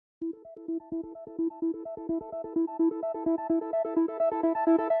It's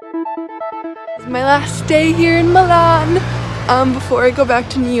my last day here in Milan. Before I go back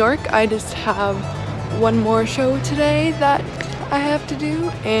to New York, I just have one more show today that I have to do,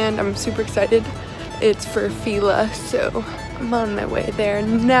 and I'm super excited. It's for FILA, so I'm on my way there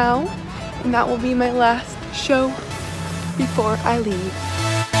now, and that will be my last show before I leave.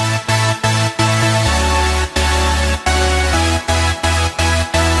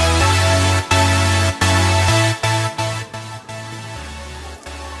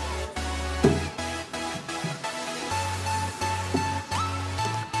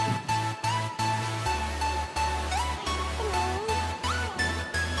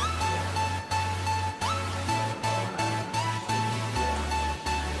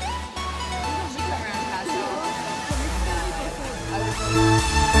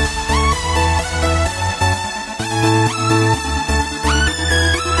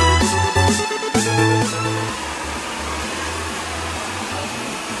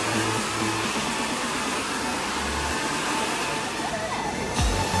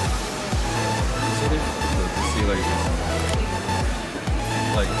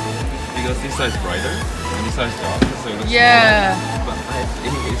 Like, because this side is brighter and this side is darker, so it looks yeah. smaller. But I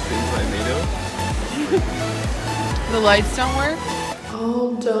think it's the inside middle. The lights don't work?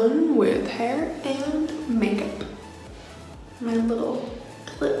 All done with hair and makeup. My little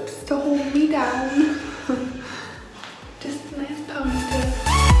clips to hold me down. Just a nice ponytail.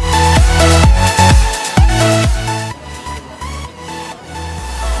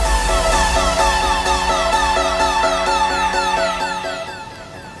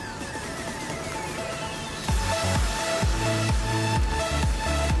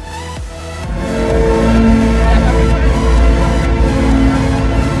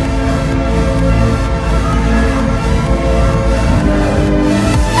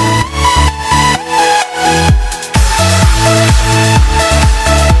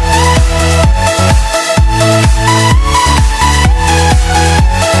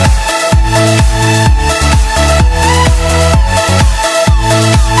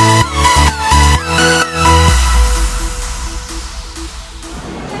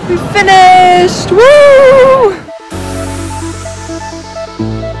 We finished! Woo!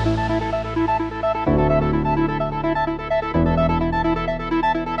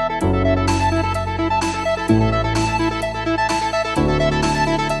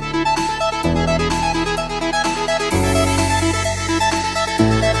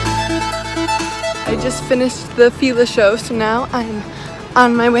 I just finished the FILA show, so now I'm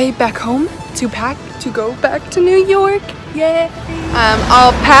on my way back home to pack to go back to New York. Yay! I'm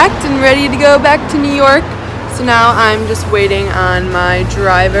all packed and ready to go back to New York. So now I'm just waiting on my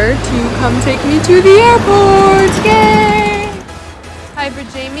driver to come take me to the airport. Yay! Hi, for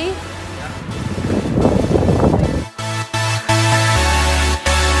Jamie.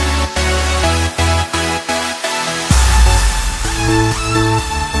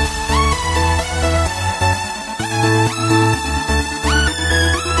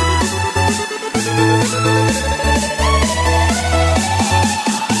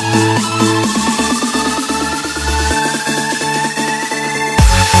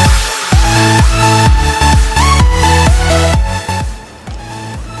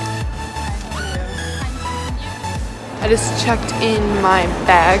 I just checked in my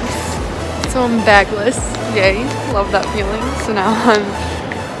bags, so I'm bagless. Yay, love that feeling. So now I'm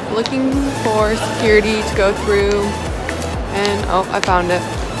looking for security to go through, and oh, I found it.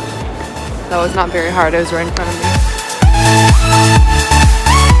 That was not very hard, it was right in front of me.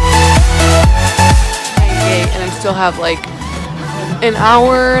 And I still have like an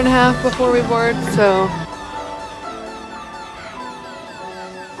hour and a half before we board, so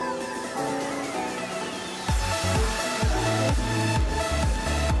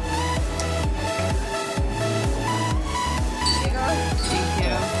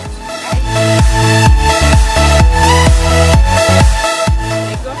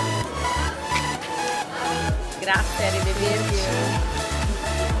Grazie, arrivederci.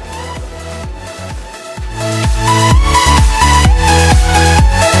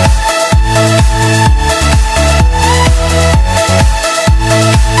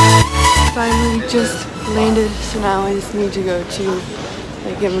 finally just landed, so now I just need to go to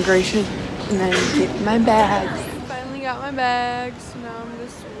like immigration and then get my bags. Finally got my bags, so now I'm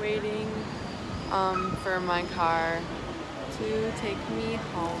just waiting for my car to take me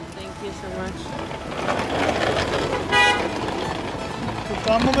home. Thank you so much.